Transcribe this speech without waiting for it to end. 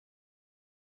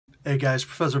Hey guys,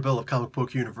 Professor Bill of Comic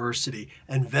Book University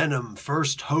and Venom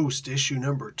First Host, issue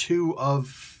number 2 of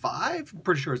 5? I'm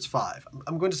pretty sure it's 5.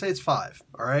 I'm going to say it's 5,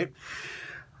 all right?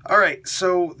 All right,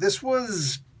 so this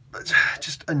was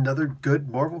just another good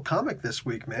Marvel comic this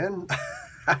week, man.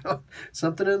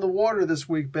 Something in the water this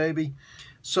week, baby.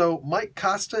 So Mike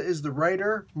Costa is the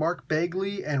writer, Mark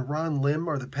Bagley and Ron Lim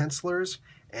are the pencilers,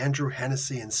 Andrew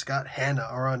Hennessy and Scott Hanna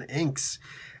are on inks,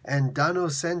 and Dano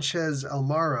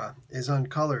Sanchez-Almara is on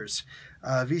colors.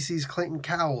 VC's Clayton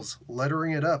Cowles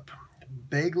lettering it up.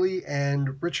 Bagley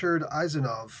and Richard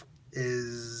Isanov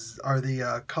are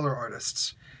the color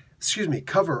artists. Excuse me,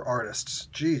 cover artists.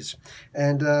 Jeez.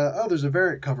 And, there's a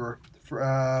variant cover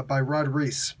by Rod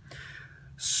Reese.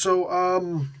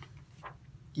 So,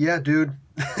 yeah, dude.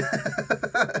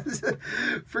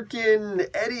 Freaking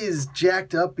Eddie is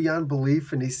jacked up beyond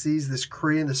belief, and he sees this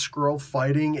Kree and the Skrull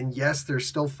fighting, and yes, they're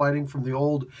still fighting from the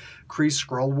old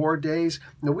Kree-Skrull War days.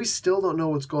 Now, we still don't know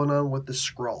what's going on with the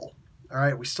Skrull. All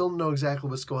right, we still don't know exactly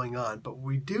what's going on, but what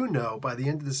we do know by the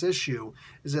end of this issue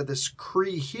is that this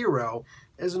Kree hero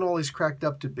isn't all he's cracked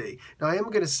up to be. Now, I am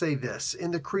going to say this.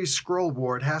 In the Kree-Skrull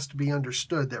War, it has to be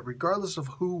understood that regardless of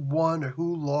who won or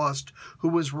who lost, who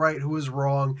was right, who was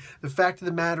wrong, the fact of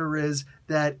the matter is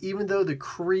that even though the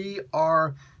Kree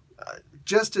are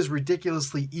just as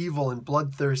ridiculously evil and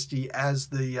bloodthirsty as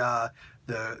the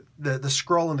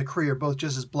Skrull and the Kree are both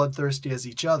just as bloodthirsty as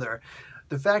each other,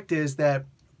 the fact is that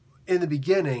in the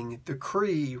beginning, the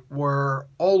Kree were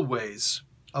always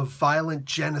a violent,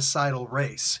 genocidal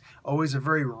race, always a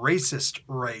very racist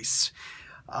race.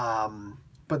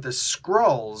 But the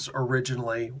Skrulls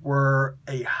originally were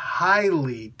a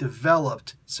highly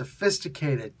developed,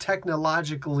 sophisticated,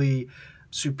 technologically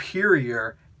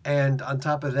superior, and on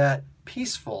top of that,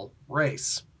 peaceful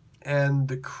race. And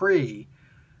the Kree,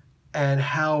 and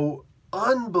how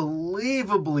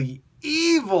unbelievably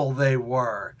evil they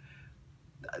were,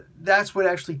 that's what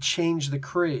actually changed the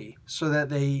Kree, so that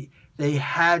they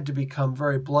had to become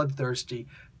very bloodthirsty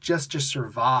just to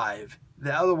survive.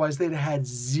 Otherwise, they'd have had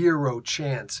zero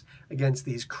chance against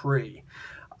these Kree.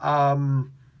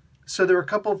 So there were a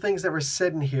couple of things that were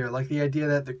said in here, like the idea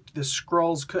that the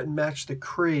Skrulls couldn't match the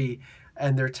Kree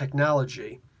and their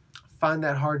technology. I find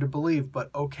that hard to believe, but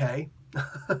okay.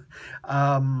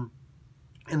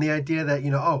 And the idea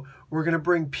that, we're going to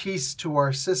bring peace to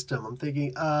our system. I'm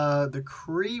thinking the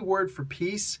Kree word for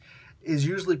peace is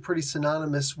usually pretty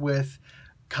synonymous with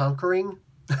conquering,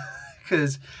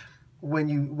 because when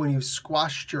you've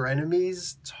squashed your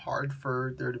enemies, it's hard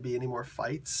for there to be any more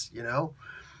fights, Yeah.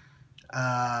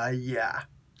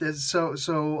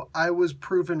 So I was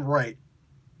proven right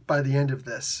by the end of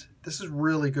this. This is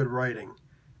really good writing.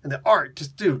 And the art,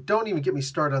 just, dude, don't even get me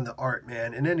started on the art,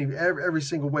 man. In every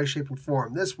single way, shape, and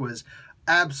form. This was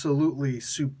absolutely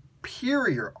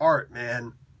superior art,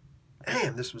 man.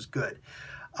 Damn, this was good.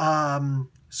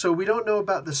 So we don't know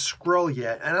about the Skrull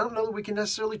yet, and I don't know that we can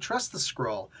necessarily trust the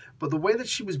Skrull. But the way that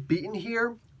she was beaten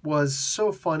here was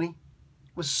so funny,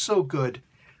 was so good.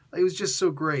 It was just so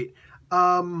great.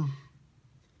 I'm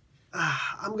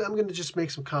going to just make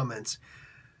some comments.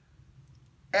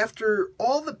 After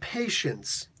all the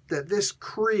patience that this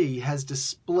Kree has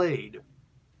displayed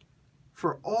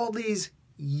for all these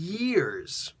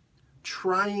years,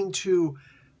 trying to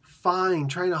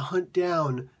hunt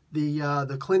down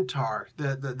the Clintar,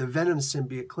 the Venom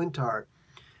symbiote Clintar,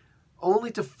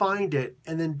 only to find it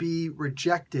and then be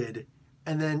rejected,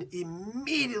 and then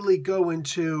immediately go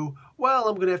into, well,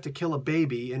 I'm going to have to kill a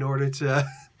baby in order to,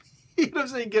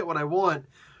 get what I want,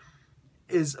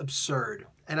 is absurd.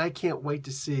 And I can't wait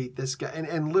to see this guy.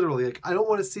 And literally, I don't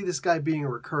want to see this guy being a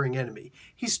recurring enemy.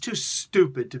 He's too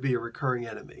stupid to be a recurring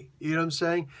enemy. You know what I'm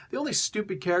saying? The only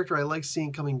stupid character I like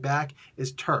seeing coming back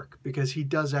is Turk, because he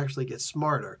does actually get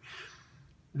smarter.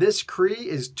 This Kree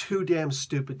is too damn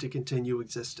stupid to continue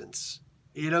existence.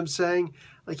 You know what I'm saying?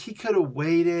 Like, he could have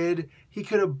waited. He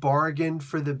could have bargained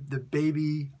for the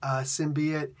baby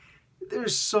symbiote.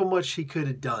 There's so much he could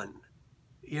have done.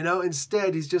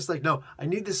 Instead, he's just like, no, I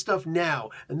need this stuff now,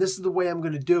 and this is the way I'm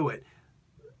going to do it.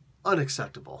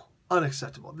 Unacceptable.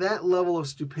 Unacceptable. That level of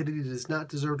stupidity does not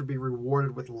deserve to be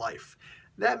rewarded with life.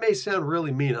 That may sound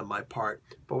really mean on my part,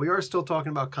 but we are still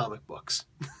talking about comic books.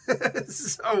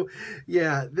 So,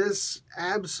 yeah, this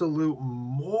absolute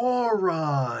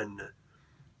moron.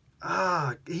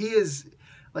 He is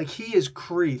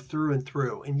Kree through and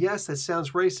through. And yes, that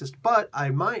sounds racist, but I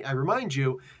remind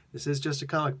you, this is just a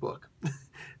comic book.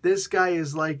 This guy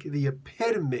is like the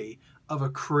epitome of a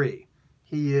Kree.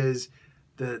 He is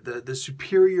the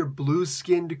superior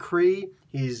blue-skinned Kree.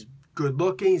 He's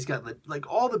good-looking. He's got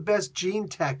all the best gene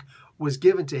tech was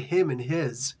given to him and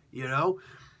his,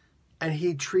 And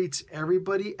he treats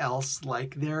everybody else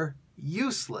like they're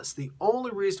useless. The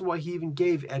only reason why he even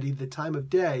gave Eddie the time of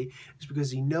day is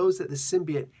because he knows that the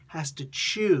symbiote has to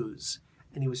choose,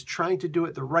 and he was trying to do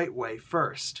it the right way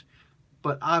first.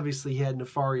 But obviously he had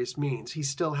nefarious means. He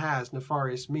still has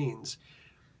nefarious means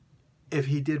if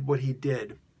he did what he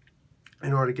did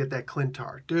in order to get that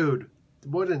Clintar. Dude,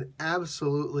 what an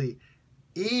absolutely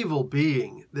evil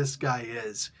being this guy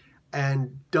is,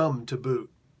 and dumb to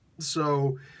boot.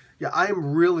 So yeah, I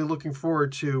am really looking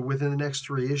forward to, within the next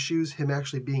 3 issues, him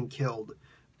actually being killed.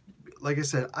 Like I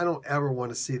said, I don't ever want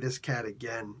to see this cat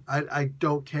again. I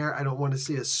don't care. I don't want to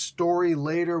see a story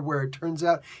later where it turns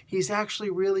out he's actually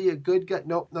really a good guy.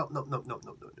 Nope.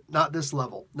 Not this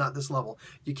level. Not this level.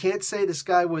 You can't say this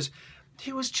guy was...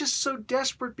 He was just so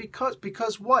desperate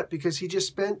because what? Because he just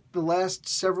spent the last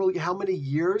how many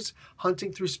years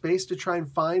hunting through space to try and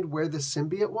find where the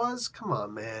symbiote was? Come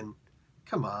on, man.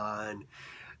 Come on.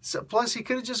 So, plus, he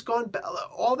could have just gone back,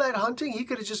 all that hunting, he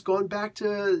could have just gone back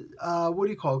to,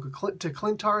 to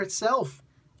Clintar itself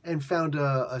and found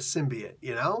a symbiote,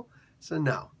 you know? So,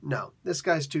 no, this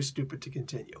guy's too stupid to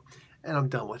continue. And I'm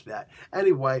done with that.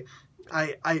 Anyway,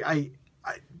 I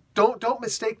don't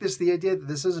mistake the idea that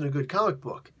this isn't a good comic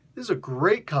book. This is a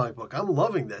great comic book. I'm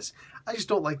loving this. I just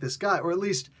don't like this guy, or at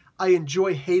least I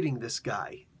enjoy hating this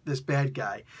guy, this bad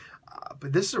guy.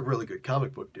 But this is a really good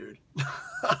comic book, dude.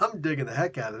 I'm digging the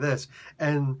heck out of this.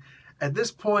 And at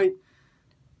this point,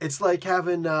 it's like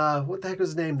having, what the heck was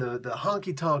his name? The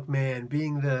Honky Tonk Man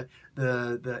being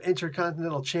the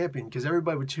Intercontinental Champion, because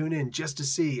everybody would tune in just to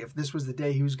see if this was the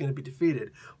day he was going to be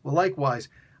defeated. Well, likewise,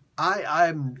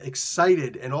 I'm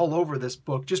excited and all over this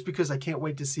book just because I can't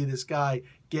wait to see this guy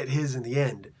get his in the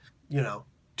end. You know,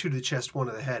 2 to the chest, 1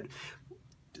 to the head.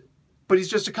 But he's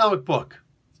just a comic book.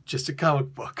 Just a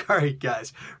comic book. All right,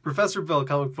 guys. Professor Bill,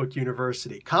 Comic Book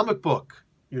University. Comic Book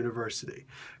University.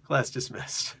 Class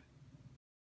dismissed.